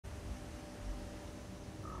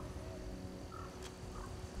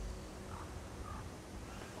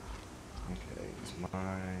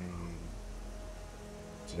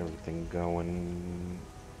Is everything going?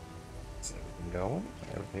 Is everything going?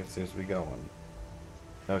 Everything seems to be going.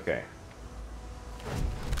 Okay.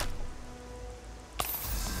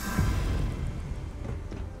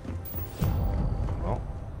 Well.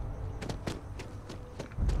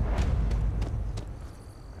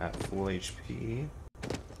 At full HP.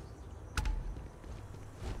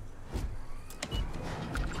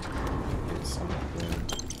 Get something.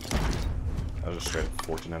 I was just straight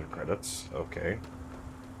 1,400 credits. Okay.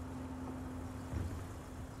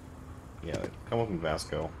 Yeah, come with me,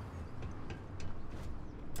 Vasco.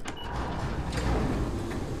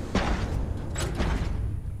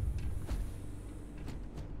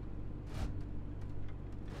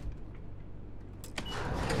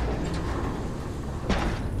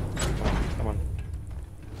 Come on.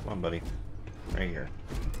 Come on, buddy. Right here.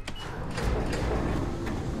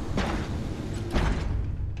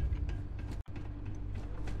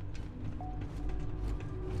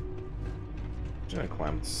 I'm gonna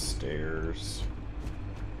climb the stairs.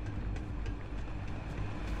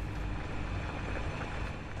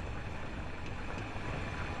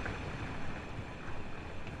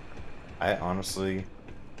 I honestly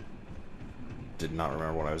did not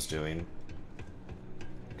remember what I was doing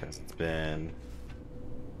because it's been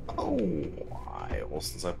a while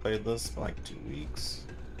since I played this, for like 2 weeks.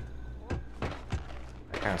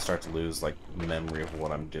 I kind of start to lose like memory of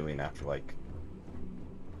what I'm doing after like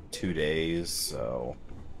 2 days, so.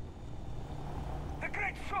 The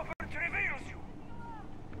great serpent reveals you.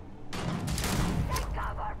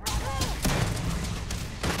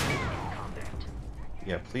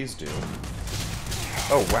 Yeah, please do.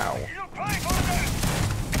 Oh wow. You pray for them.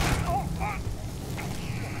 Oh,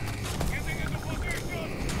 getting into position.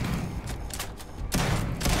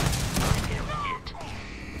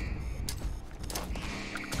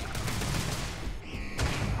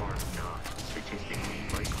 Or not statistically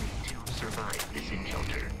likely to survive this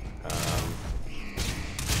encounter.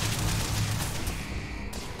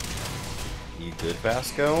 You good,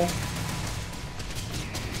 Vasco?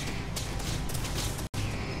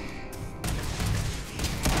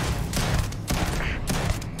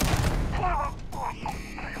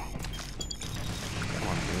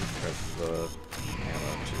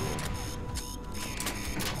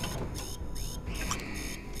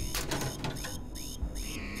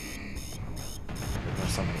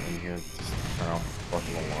 Something in here just turn off the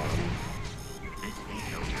fucking alarm. This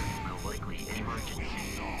encounter will likely emergency.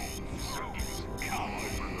 Circuits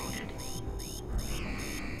overloaded.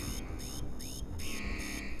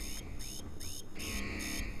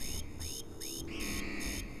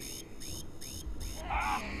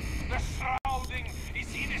 The shrouding is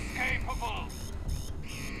inescapable.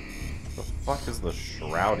 The fuck is the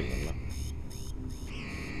shrouding?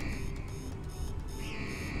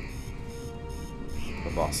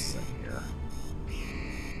 The boss is in here.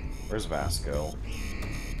 Where's Vasco?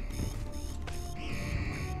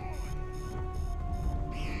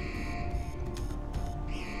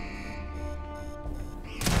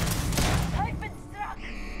 I've been struck.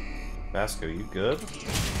 Vasco, you good?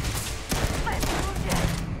 I'm wounded.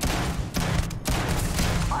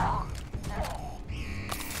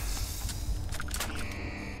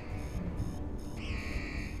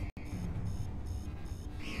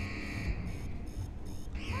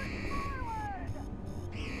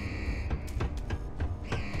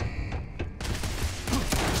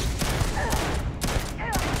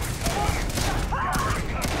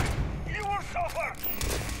 You will suffer.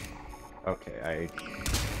 Okay,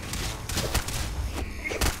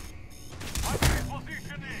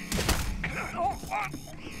 Positioning. Oh,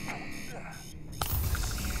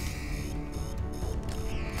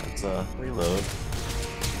 let's reload.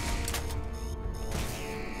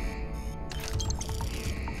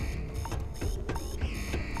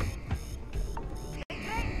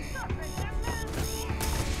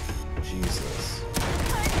 Jesus.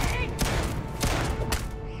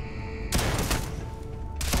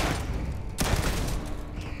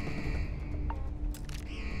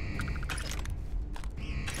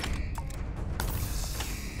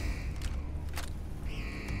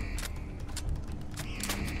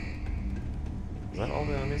 Is that all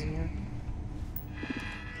the enemies in here?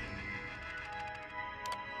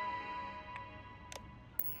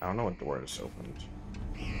 I don't know what door is opened.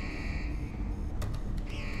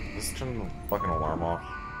 Just turn the fucking alarm off.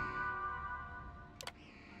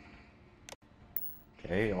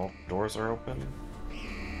 Okay, all doors are open.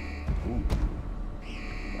 Ooh.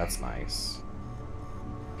 That's nice.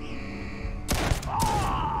 I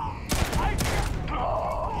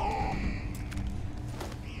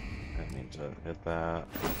didn't mean to hit that.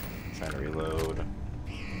 Trying to reload.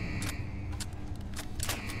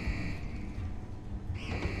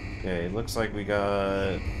 Okay, looks like we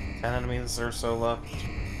got 10 enemies or so left.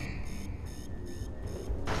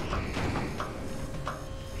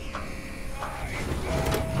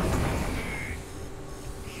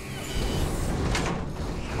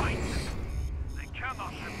 They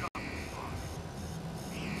cannot have gone this far.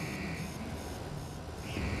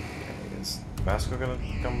 Okay, is Vasco gonna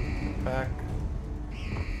come back?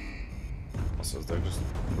 Also, is there just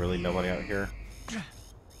really nobody out here?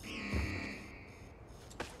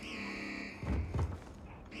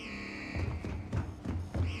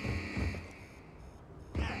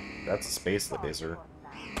 That's a space laser.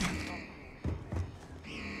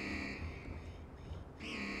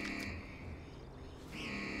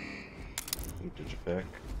 Who did you pick?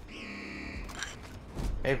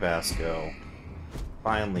 Hey Vasco.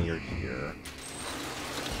 Finally you're here.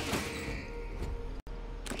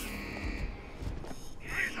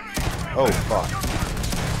 Oh fuck.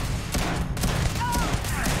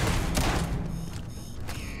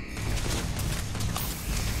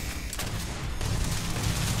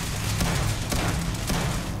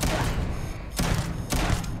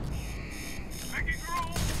 Making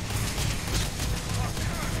room.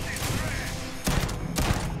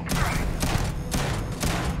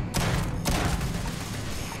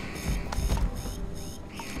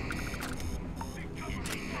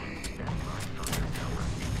 That my fire power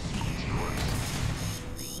exceeds yours.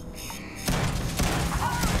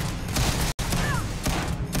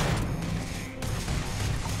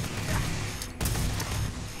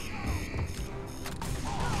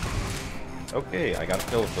 Okay, I got a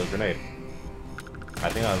kill with the grenade. I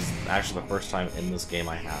think that was actually the first time in this game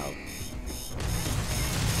I have.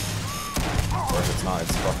 Or if it's not,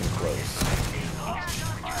 it's fucking close.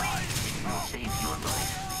 Save your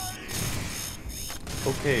life.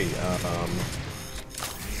 Okay,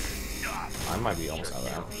 I might be almost out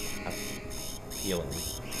of healing.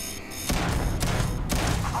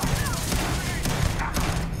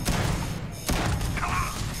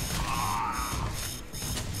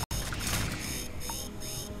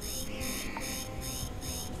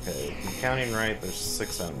 Okay, if I'm counting right, there's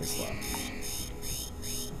 6 enemies left.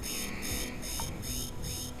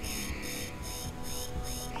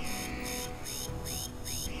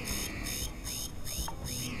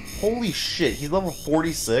 Holy shit, he's level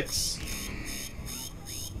 46?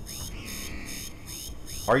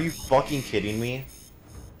 Are you fucking kidding me?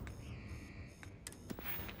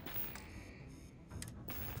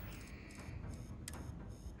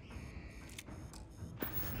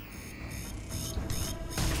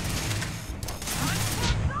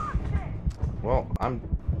 Well, I'm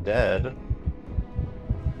dead.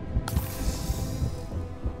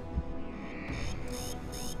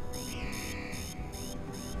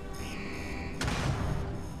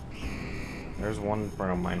 There's one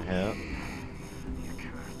friend of mine hit.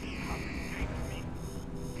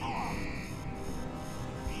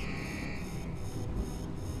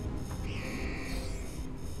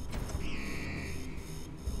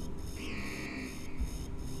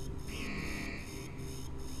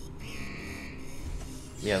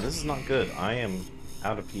 Yeah, this is not good. I am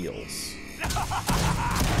out of heals.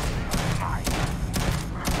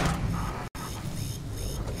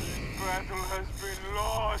 Battle has been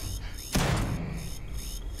lost.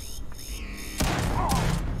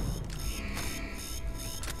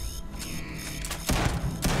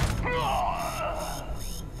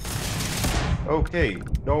 Okay.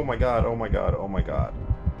 Oh my god, oh my god, oh my god.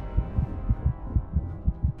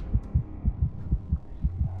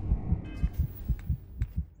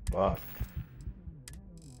 Fuck.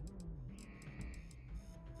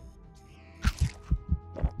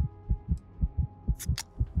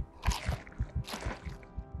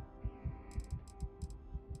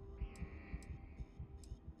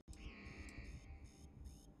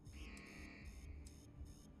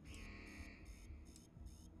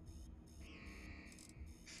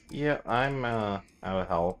 Yeah, I'm out of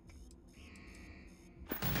health.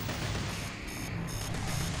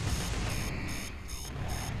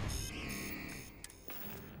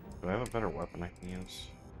 Do I have a better weapon I can use?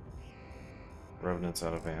 Revenant's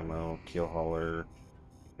out of ammo. Keel Hauler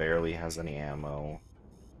barely has any ammo.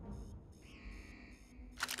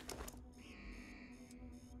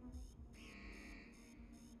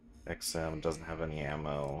 XM doesn't have any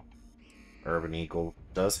ammo. Urban Eagle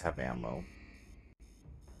does have ammo.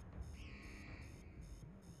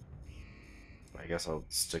 I guess I'll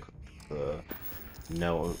stick with the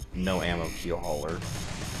no ammo Keel Hauler.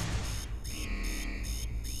 It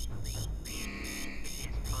is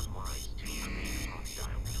unwise to remain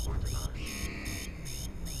hostile towards us.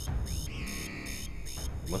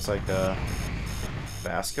 Looks like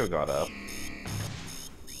Vasco got up.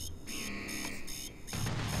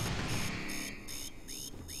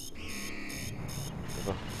 Where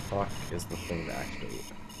the fuck is the thing to activate?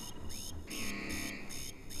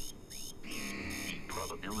 The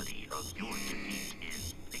probability of your defeat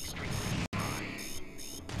is extremely high.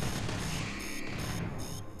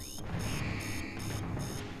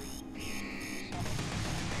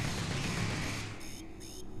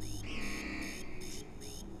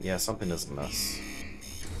 Yeah, something is amiss.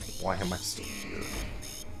 Why am I still here?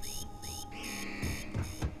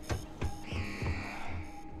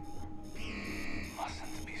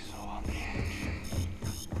 Mustn't be so on the edge.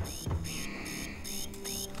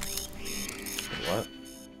 What?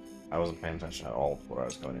 I wasn't paying attention at all to what I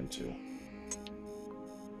was going into.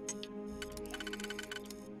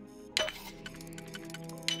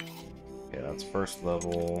 Okay, that's first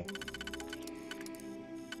level.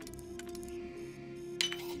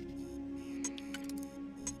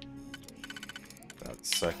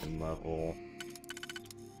 That's second level.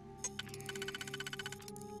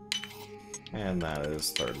 And that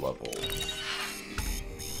is third level.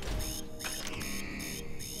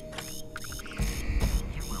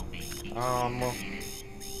 You will be easily Um, defeated.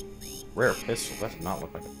 Rare pistol. That does not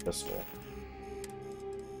look like a pistol.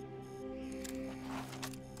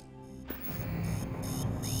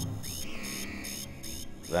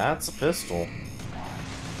 That's a pistol.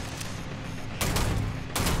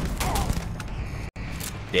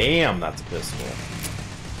 Damn, that's a pistol.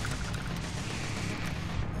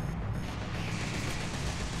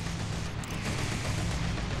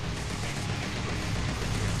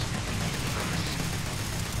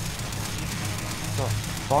 What the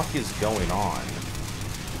fuck is going on?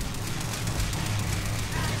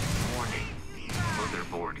 Warning.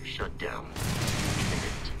 Motherboard shutdown.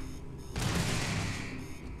 Imminent.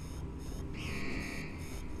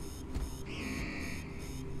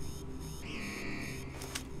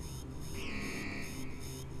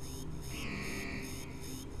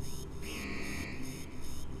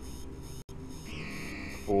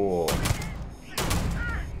 Cool.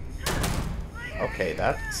 Okay,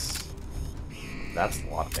 that's a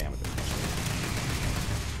lot of damage.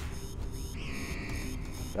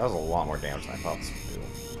 That was a lot more damage than I thought this would do.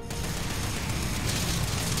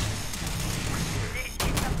 This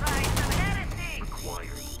is the price of heresy!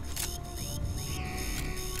 Required.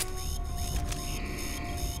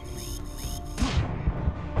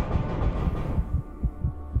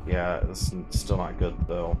 Yeah, this is still not good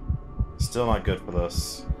though. Still not good for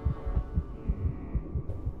this.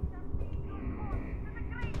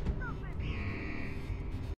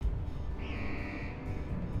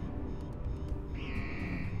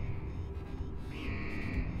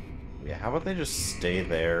 Yeah, how about they just stay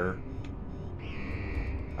there?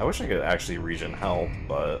 I wish I could actually regen health,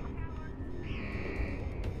 but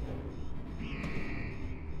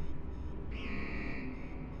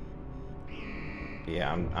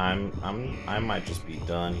yeah, I might just be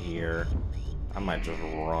done here. I might just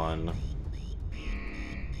run.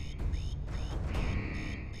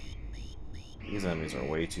 These enemies are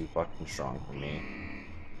way too fucking strong for me.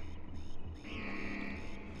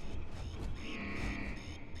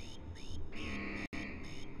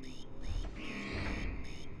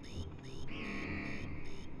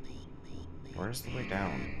 Where's the way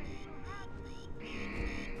down?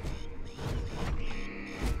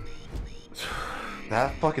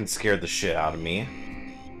 That fucking scared the shit out of me.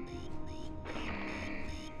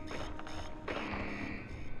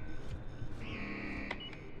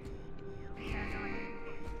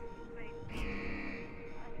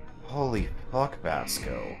 Holy fuck,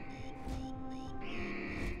 Vasco.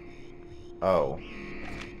 Oh.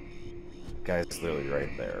 Guy's literally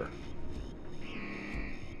right there.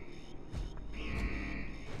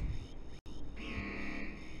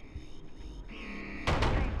 A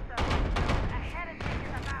heretic is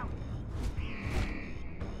about!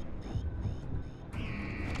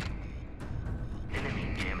 Enemy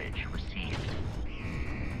damage received.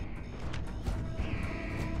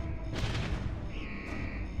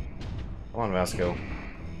 Come on, Vasco.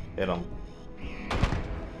 Hit him.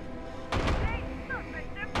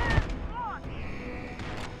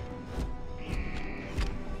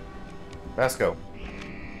 Vasco.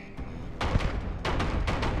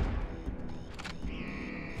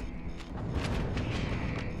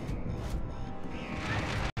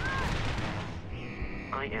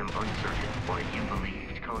 I am uncertain why you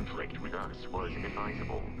believed conflict with us was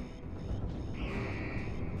advisable.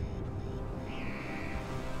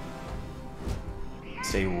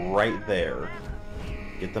 Stay right there.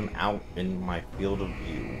 Get them out in my field of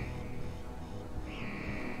view.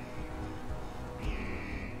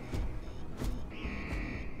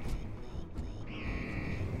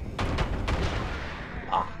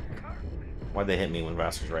 Why'd they hit me when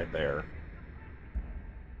Vasquez right there?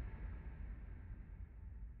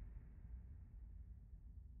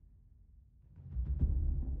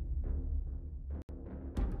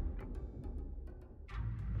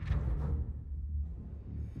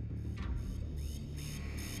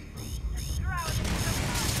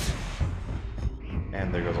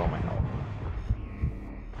 And there goes all my health.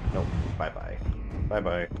 Nope. Bye-bye.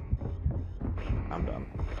 Bye-bye. I'm done.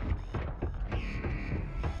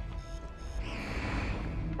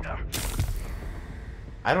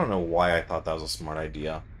 I don't know why I thought that was a smart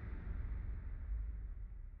idea.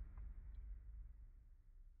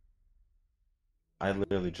 I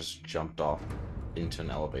literally just jumped off into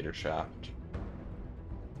an elevator shaft.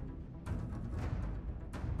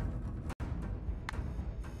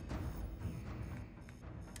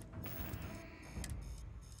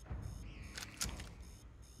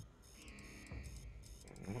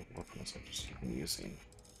 What weapon was I just using?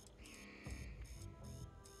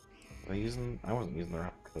 I wasn't using the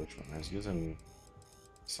rapid coachman. I was using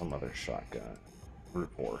some other shotgun.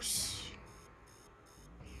 Brute force.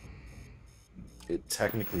 It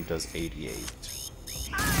technically does 88.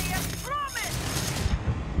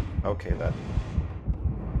 Okay, that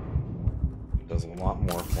does a lot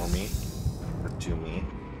more for me. Or to me.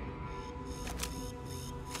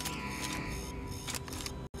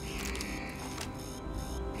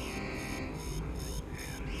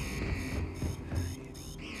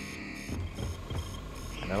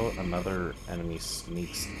 I know another enemy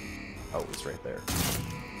sneaks. Oh, it's right there.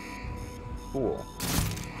 Cool.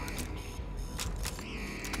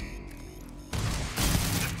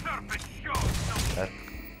 That's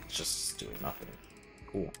just doing nothing.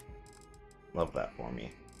 Cool. Love that for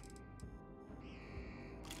me.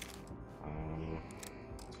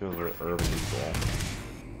 Let's go to the Urban Eagle.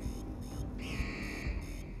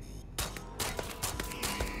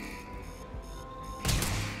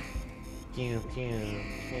 Pew, pew,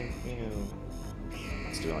 pew, pew.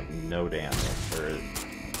 It's doing like no damage, or it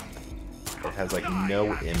has like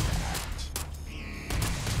no impact.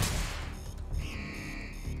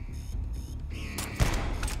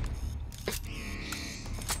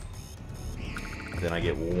 Then I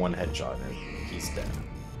get one headshot and he's dead.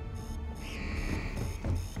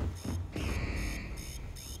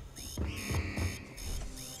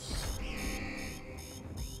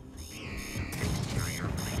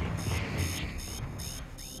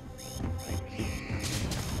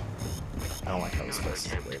 I don't like how this does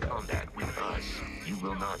the way that. Combat with us. You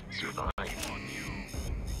will not survive.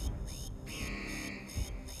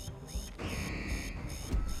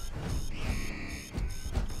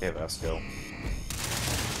 Okay, let's go.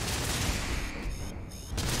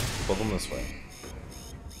 Pull them this way.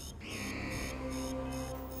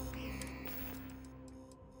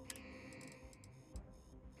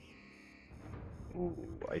 Ooh,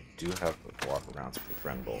 I do have a block rounds for the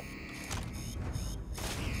Grendel.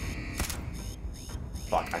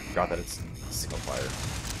 Fuck, I forgot that it's single fire.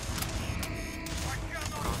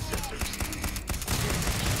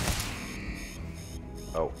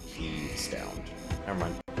 Oh, he's downed. Never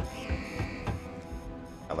mind.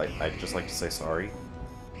 I'd just like to say sorry.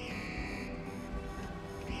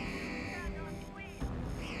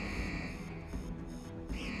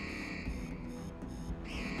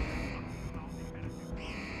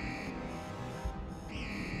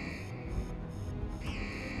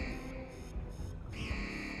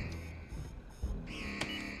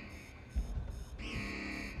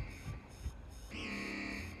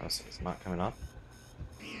 Oh, so it's not coming up.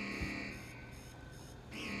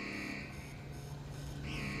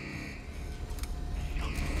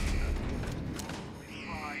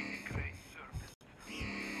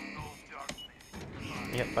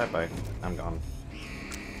 Yep, bye-bye. I'm gone.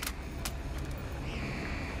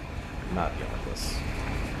 Not dealing with this.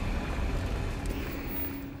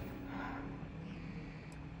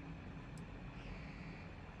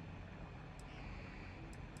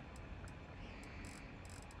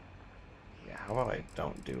 Yeah, how about I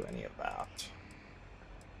don't do any of that?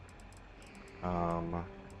 I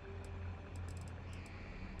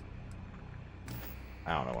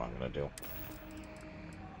don't know what I'm gonna do.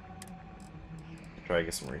 Try to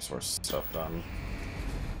get some resource stuff done.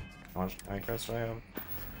 How much guys do I have?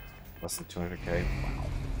 Less than 200k? Wow.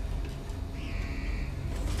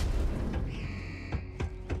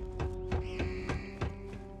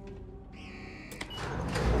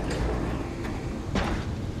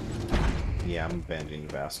 Yeah, I'm abandoning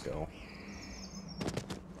Vasco.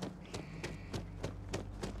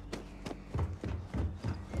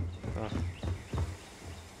 Huh?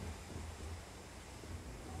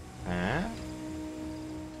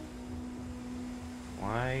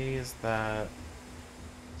 Why is that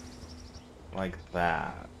like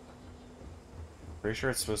that? Pretty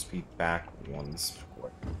sure it's supposed to be back one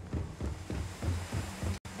square.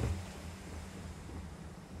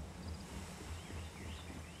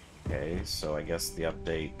 Okay, so I guess the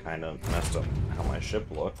update kind of messed up how my ship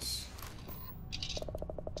looks.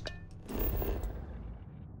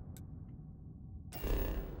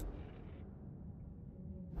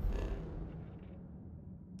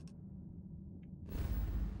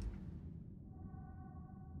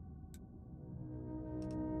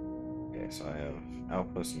 Okay, so I have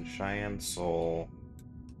Outpost in Cheyenne, Soul,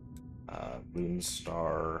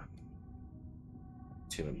 Moonstar,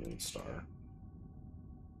 2 in Moonstar.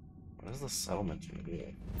 What is the settlement in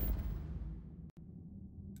Wolf?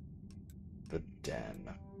 The Den.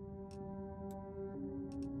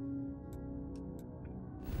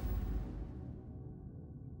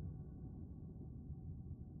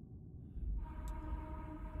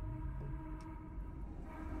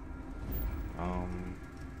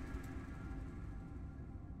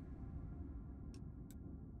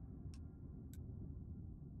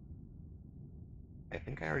 I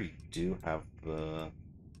think I already do have the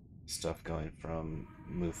stuff going from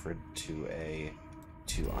Mufred to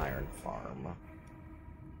Iron Farm.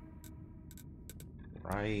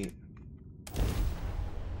 Right?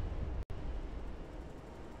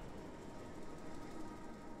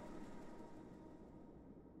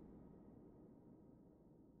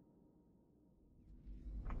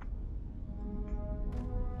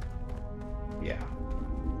 Yeah.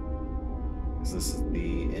 This is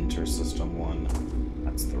the intersystem one.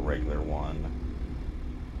 That's the regular one.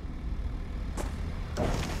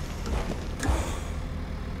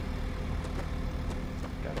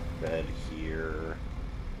 Got a bed here.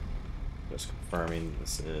 Just confirming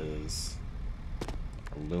this is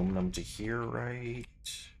aluminum to here, right?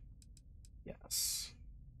 Yes.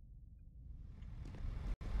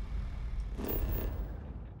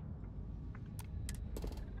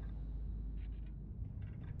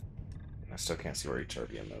 I still can't see where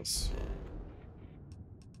Eterbium is.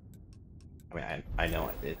 I mean, I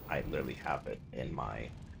know it. I literally have it in my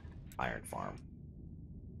iron farm,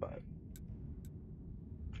 but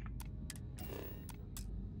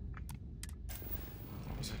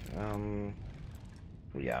what was it?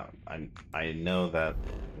 Yeah, I know that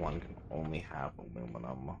one can only have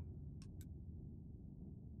aluminum.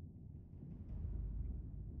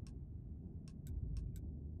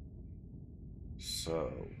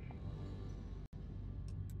 So,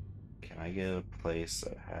 can I get a place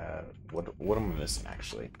that had what am I missing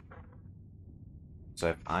actually? So I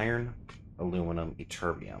have iron, aluminum,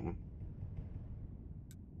 Eterbium.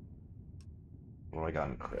 What do I got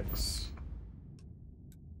in Crix?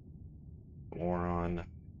 Boron.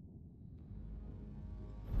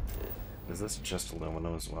 Is this just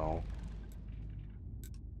aluminum as well?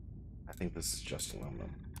 I think this is just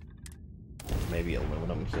aluminum. Maybe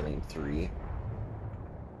aluminum healing 3.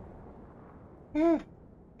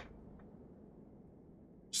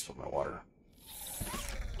 Just put my water.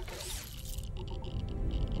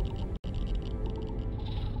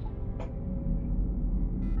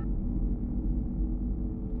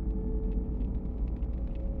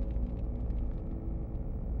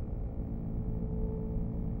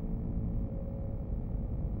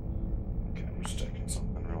 Okay, I'm just checking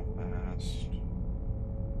something real fast.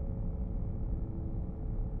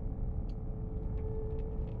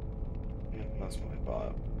 Yeah, that's what I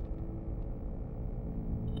thought.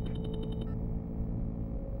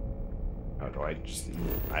 How do I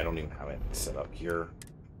don't even have it set up here.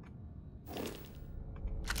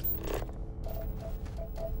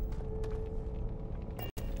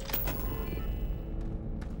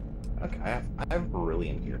 Okay, I have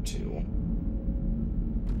beryllium here too.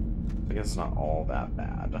 I guess it's not all that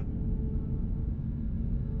bad.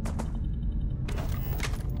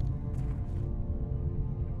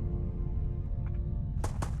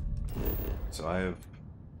 So I have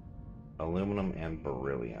aluminum and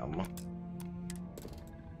beryllium.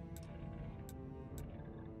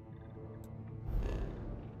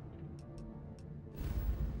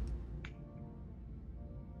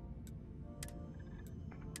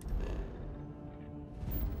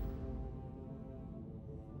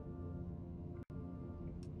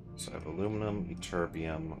 So I have aluminum,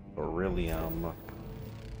 Eterbium, beryllium.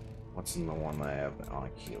 What's in the one that I have on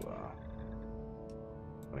Aquila?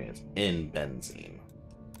 I mean, it's in benzene.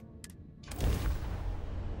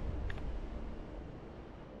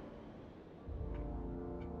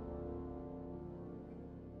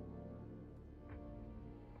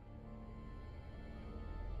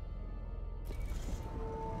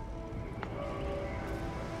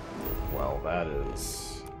 Well, that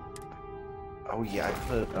is Oh yeah, I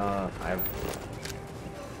put I have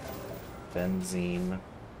benzene,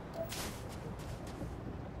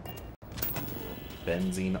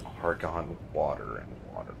 argon, water, and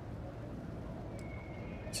water.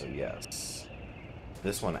 So yes,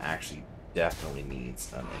 this one actually definitely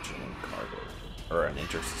needs an interlink cargo, or an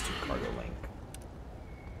intersystem cargo link.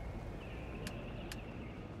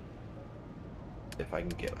 If I can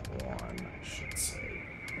get one, I should say.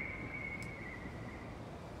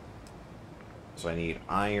 So I need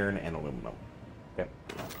iron and aluminum. Okay.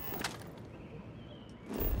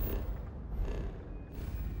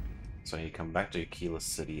 So I need to come back to Aquila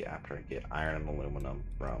City after I get iron and aluminum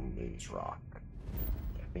from Loon's Rock.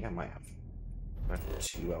 I think I might have... Do I have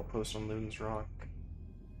 2 outposts on Loon's Rock?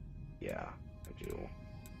 Yeah, I do.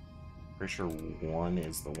 Pretty sure one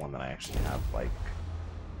is the one that I actually have, like,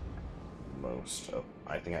 most of.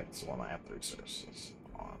 I think that's the one I have the resources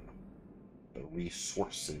on. The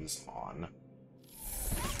resources on.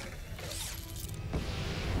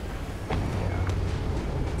 Yeah.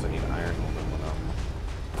 So I need iron and aluminum.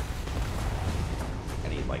 I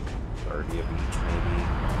need like 30 of each, maybe.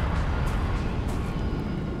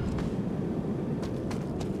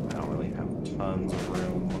 I don't really have tons of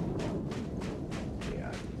room. Yeah,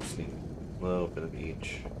 I just need a little bit of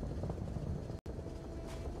each.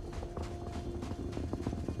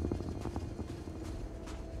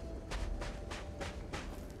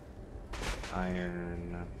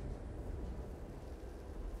 Iron.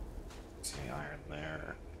 See iron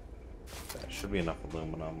there. That should be enough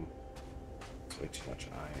aluminum. It's way too much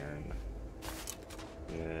iron.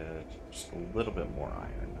 Good. Just a little bit more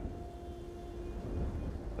iron.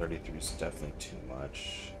 33 is definitely too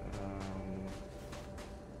much.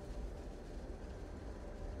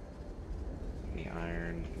 Any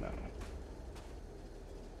iron? No.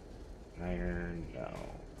 Iron? No.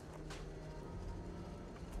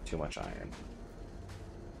 Too much iron.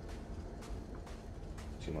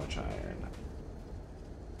 Too much iron.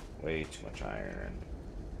 Way too much iron.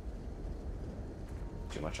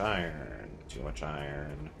 Too much iron. Too much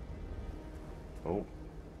iron. Oh.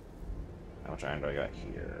 How much iron do I got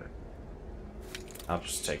here? I'll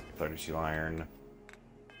just take 32 iron.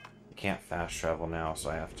 I can't fast travel now, so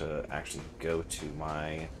I have to actually go to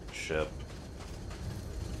my ship.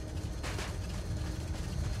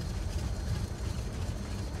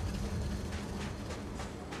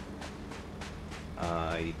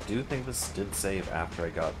 I do think this did save after I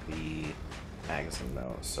got the magazine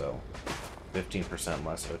though, so 15%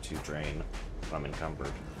 less O2 drain when I'm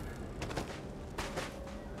encumbered.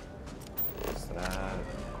 Is that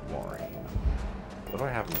chlorine? What do I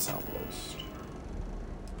have in this outpost?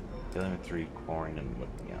 Dealing with 3 chlorine and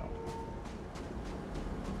looking out.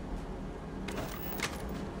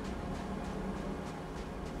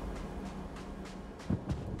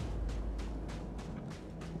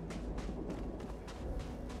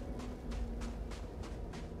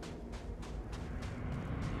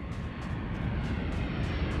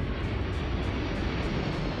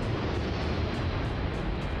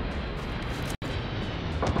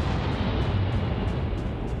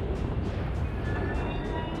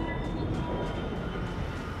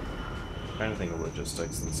 Trying to think of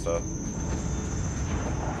logistics and stuff.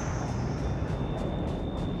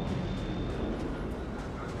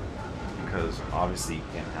 Because obviously you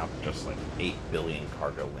can't have just like 8 billion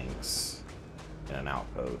cargo links in an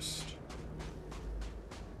outpost.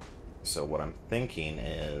 So what I'm thinking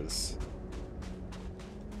is...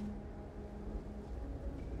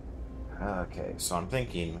 Okay, so I'm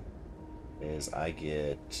thinking is I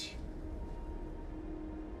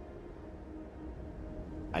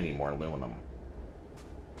need more aluminum.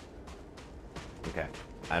 Okay.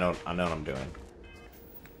 I know what I'm doing.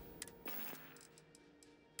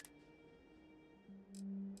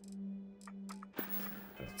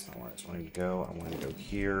 That's not where I was wanting to go. I want to go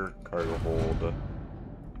here, cargo hold.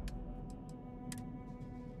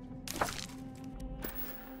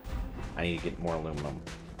 I need to get more aluminum.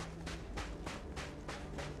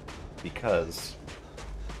 Because,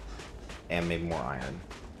 and maybe more iron.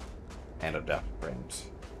 And adaptive frames.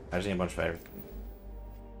 I just need a bunch of everything.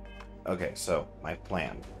 Okay, so, my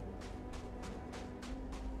plan.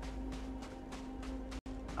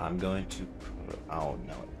 I'm going to put... Oh,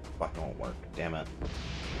 no, it fucking won't work. Damn it.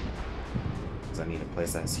 Because I need a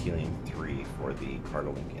place that has helium-3 for the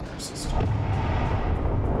cargo link inner system.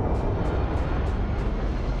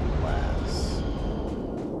 Unless...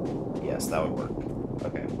 Yes, that would work.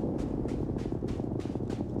 Okay.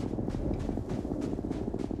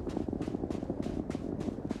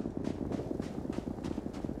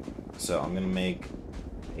 So I'm gonna make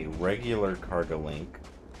a regular cargo link.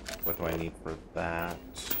 What do I need for that?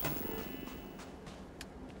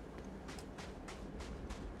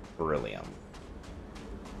 beryllium.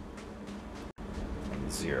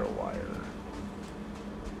 And 0 wire.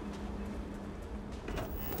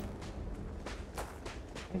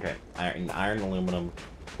 Okay, iron, aluminum,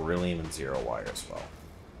 beryllium, and 0 wire as well.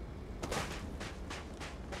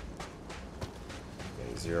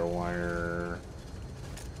 Okay, 0 wire.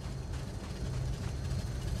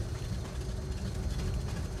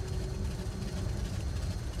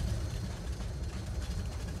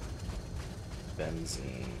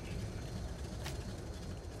 Benzene.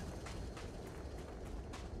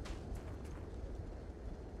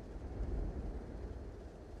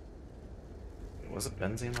 Was it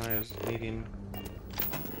benzene that I was needing?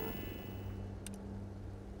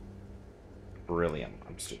 Beryllium.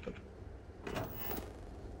 I'm stupid.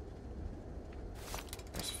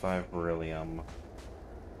 There's 5 beryllium.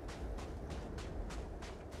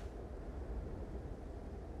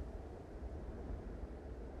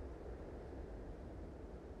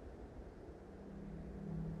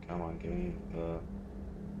 Come on, give me the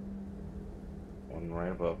one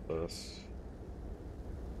right above this.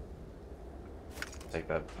 Take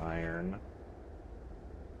that iron.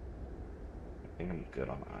 I think I'm good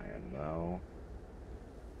on iron, though.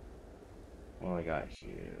 What do I got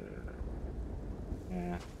here?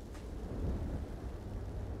 Yeah.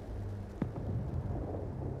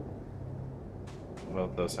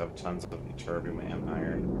 Both those have tons of ytterbium and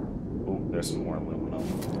iron. Oh, there's some more aluminum.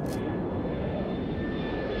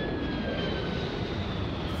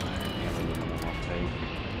 Iron and aluminum I'll take.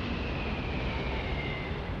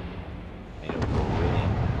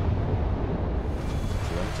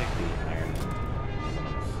 Take the iron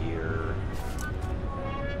here.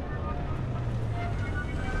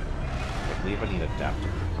 I believe I need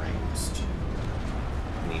adaptive frames too.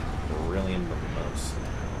 I need beryllium the most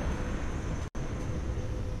now.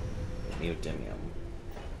 Neodymium.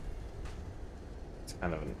 It's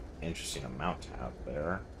kind of an interesting amount to have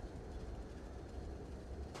there.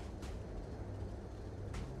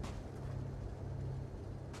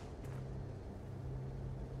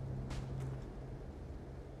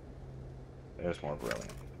 There's more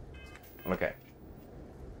beryllium. Okay.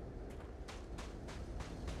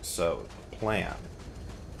 So, plan.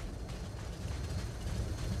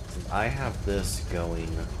 Since I have this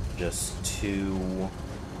going just to...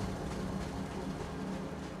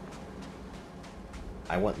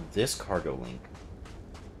 I want this cargo link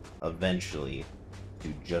eventually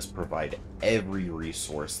to just provide every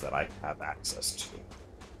resource that I have access to.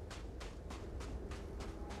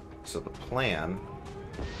 So the plan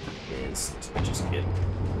is to just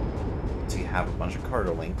have a bunch of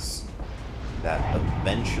cargo links that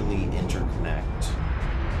eventually interconnect to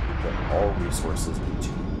put all resources into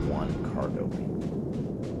one cargo link.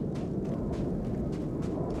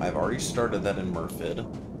 I've already started that in Murfid.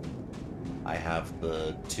 I have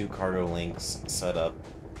the 2 cargo links set up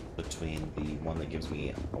between the one that gives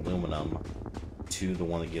me aluminum to the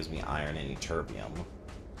one that gives me iron and ytterbium.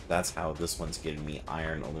 That's how this one's giving me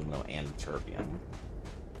iron, aluminum, and ytterbium.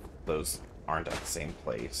 Those aren't at the same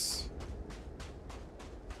place.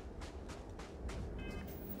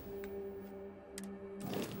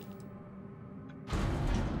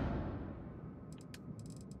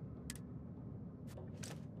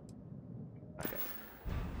 Okay.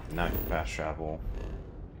 Now I can fast travel.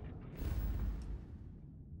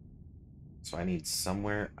 So I need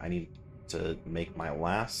to make my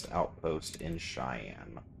last outpost in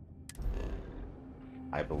Cheyenne.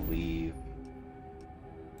 I believe...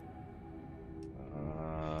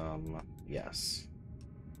 yes.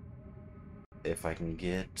 If I can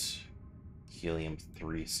get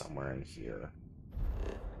helium-3 somewhere in here.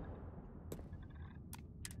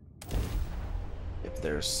 If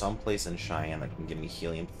there's some place in Cheyenne that can give me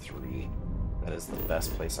helium-3, that is the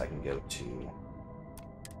best place I can go to.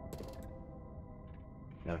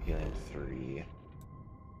 No helium-3.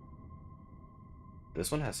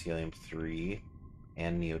 This one has helium-3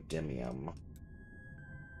 and neodymium.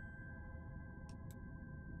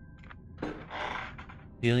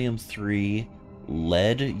 Helium-3,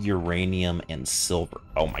 lead, uranium, and silver.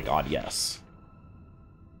 Oh my god, yes.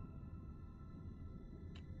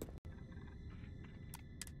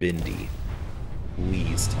 Bindi,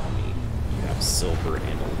 please tell me you have silver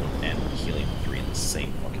and aluminum and helium-3 in the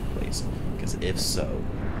same fucking place. Because if so,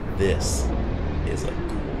 this is a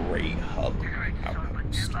great hub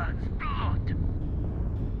outpost.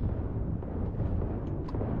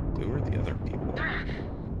 Who are the other people?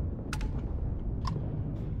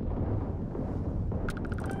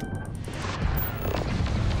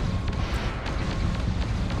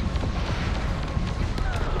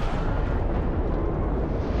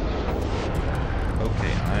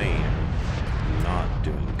 Okay, I am not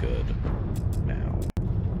doing good now.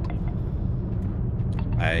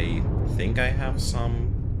 I think I have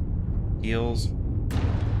some heals.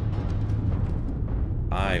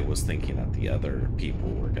 I was thinking that the other people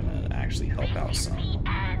were gonna actually help out some.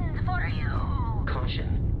 End for you.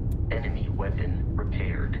 Caution. Enemy weapon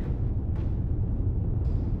repaired.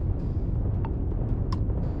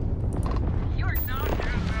 You're not.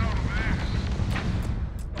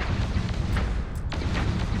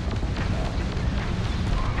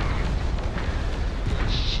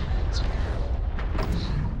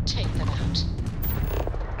 Take them out.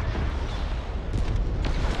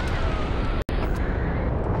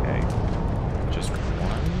 Okay. Just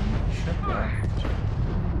one ship left.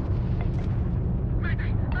 My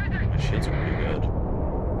shields are pretty good.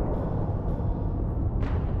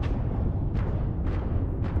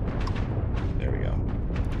 There we go.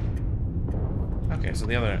 Okay, so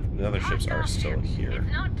the other ships are still here.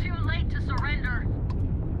 It's not too late to surrender.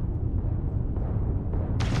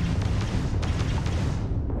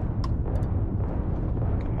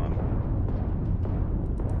 Come on.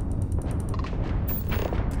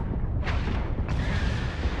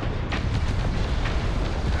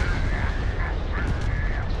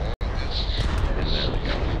 And there we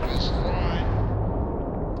go.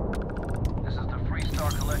 This is the Freestar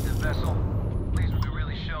Collective vessel. Please, we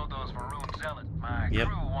really showed those maroon zealots. My Yep.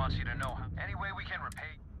 crew wants you to know how. Any way we can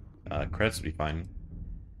repay. Credits would be fine.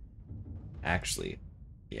 Actually,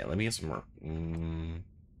 yeah, let me get some more.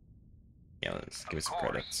 Yeah, let's give me some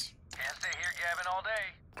credits. Can't stay here gabbing all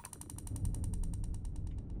day.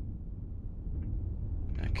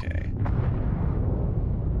 Okay.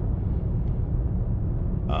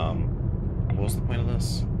 What was the point of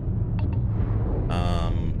this?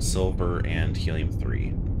 Silver and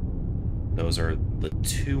helium-3. Those are the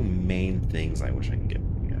two main things I wish I could get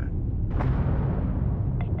from here.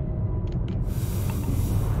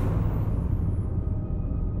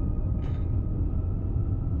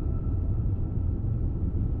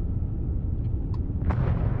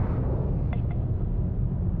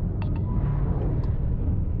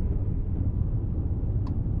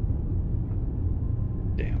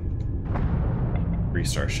 Damn.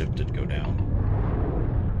 Freestar ship did go down.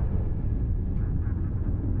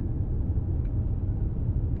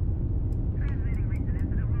 Transmitting recent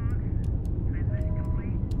incident log. Transmission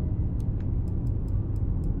complete.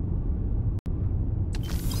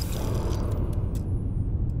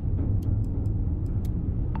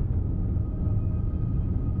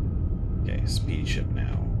 Okay, speed ship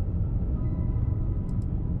now.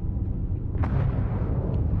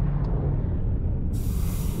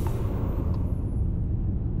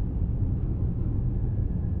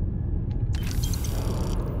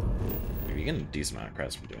 You're getting a decent amount of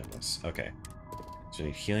credits from doing this. Okay. So we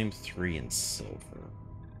need helium-3 and silver.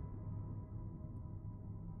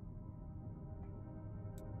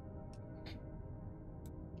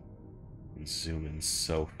 We zoom in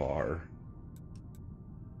so far.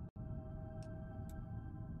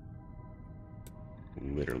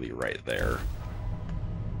 Literally right there.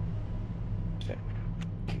 Okay.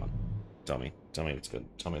 Come on. Tell me it's good.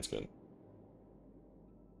 Tell me it's good.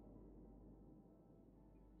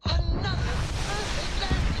 Another perfect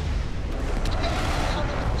landing.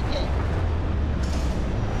 Covenant again.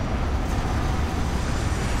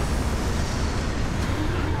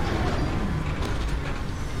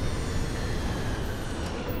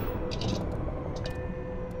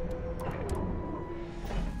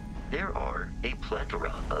 There are a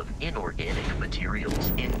plethora of inorganic materials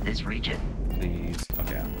in this region. Please.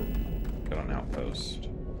 Okay. Go on outpost.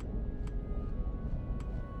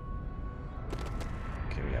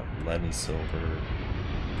 Okay, we have lead and silver.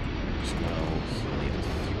 There's no helium.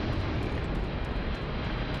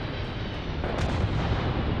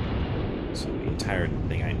 So the entire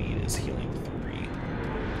thing I need is helium-3.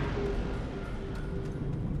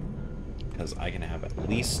 Because I can have at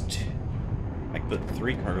least I can put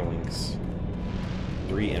 3 cargo links,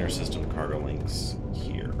 3 intersystem cargo links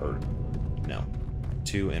here, or no,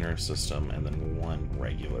 2 intersystem and then 1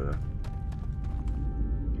 regular.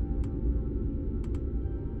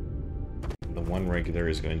 The 1 regular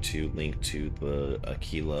is going to link to the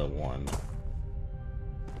Aquila 1,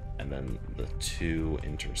 and then the 2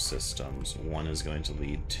 intersystems. 1 is going to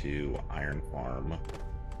lead to Iron Farm.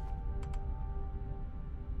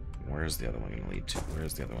 Where's the other one going to lead to?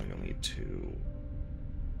 Where's the other one going to lead to?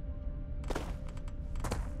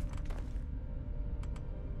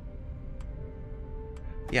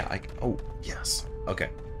 Yeah, oh, yes. Okay.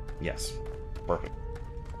 Yes. Perfect.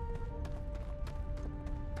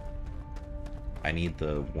 I need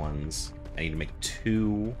the ones. I need to make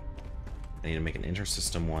 2. I need to make an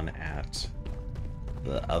intersystem one at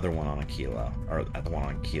the other one on Aquila, or at the one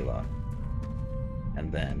on Aquila.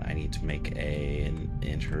 And then I need to make and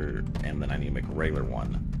then I need to make a regular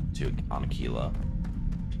one on Aquila.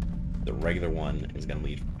 The regular one is going to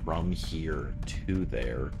lead from here to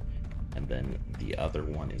there, and then the other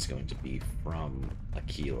one is going to be from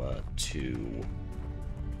Aquila to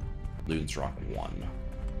Loon's Rock 1.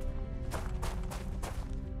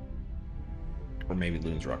 Or maybe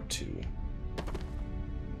Loon's Rock 2.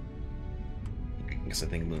 Because I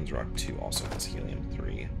think Loon's Rock 2 also has Helium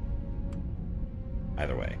 3.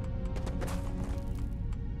 Either way.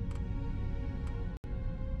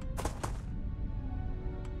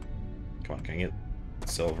 Come on, can I get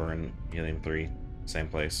silver and helium 3? Same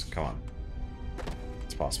place? Come on.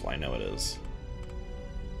 It's possible, I know it is.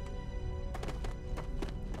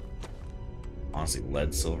 Honestly,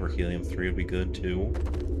 lead, silver, helium 3 would be good too.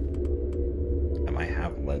 I might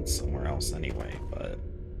have lead somewhere else anyway, but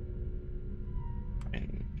I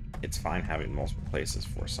mean, it's fine having multiple places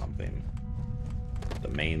for something. The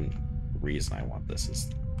main reason I want this is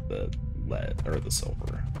the lead, or the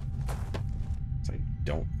silver. I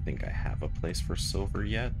don't think I have a place for silver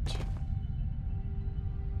yet.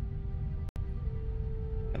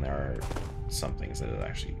 And there are some things that it's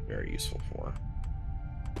actually very useful for.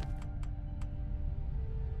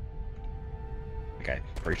 Okay,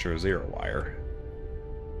 pretty sure 0 wire.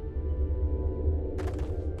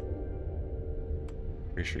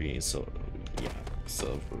 Pretty sure you need silver. Yeah,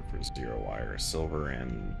 silver for 0 wire. Silver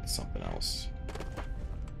and something else.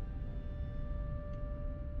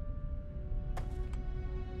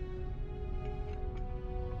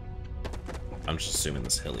 I'm just assuming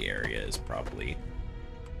this hilly area is probably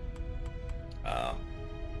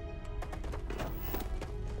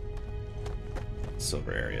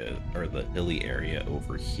silver area, or the hilly area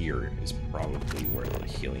over here is probably where the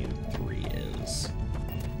helium 3 is.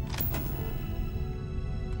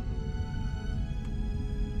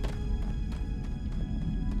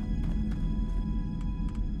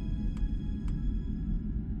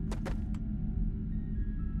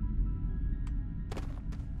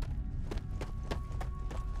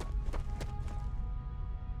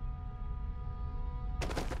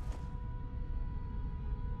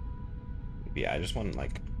 Yeah, I just want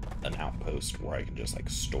like an outpost where I can just like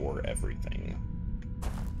store everything,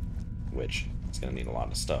 which is going to need a lot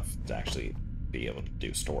of stuff to actually be able to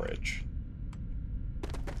do storage.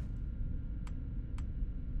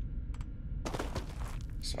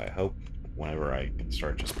 So I hope whenever I can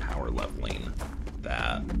start just power leveling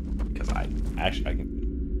that, because I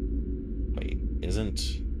can wait, isn't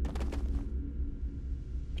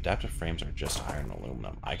adaptive frames are just iron and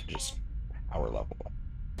aluminum. I can just power level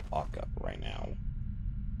lock up right now.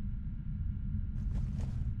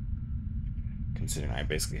 Considering I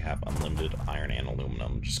basically have unlimited iron and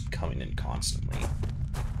aluminum just coming in constantly.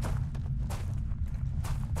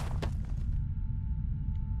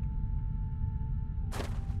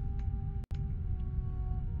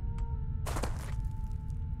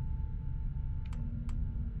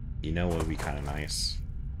 You know what would be kind of nice?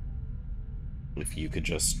 If you could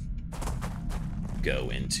just go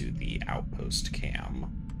into the outpost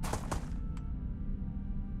cam.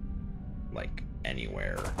 Like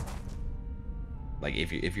anywhere. Like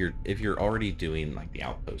if you're already doing like the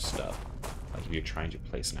outpost stuff, like if you're trying to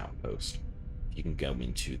place an outpost, you can go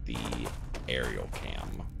into the aerial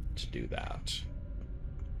cam to do that.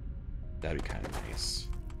 That'd be kind of nice.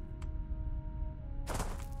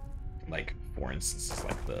 Like for instances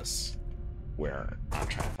like this, where I'm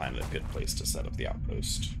trying to find a good place to set up the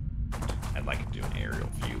outpost. I'd like to do an aerial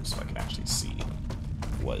view so I can actually see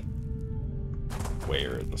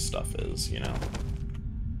where the stuff is, you know?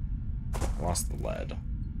 I lost the lead.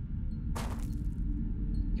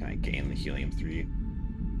 Can I gain the helium 3?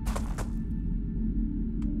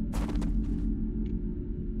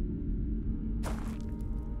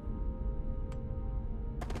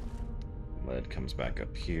 Lead comes back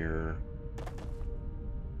up here.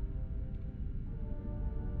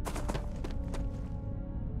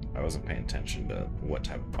 I wasn't paying attention to what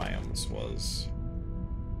type of biome this was.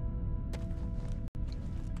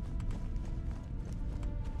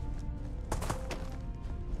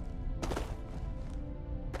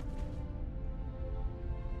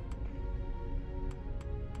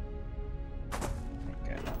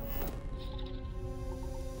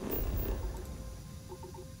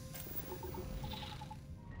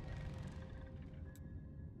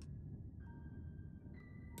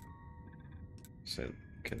 So,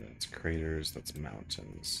 okay, that's craters, that's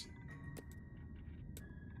mountains.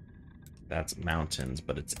 That's mountains,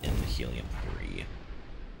 but it's in the helium 3.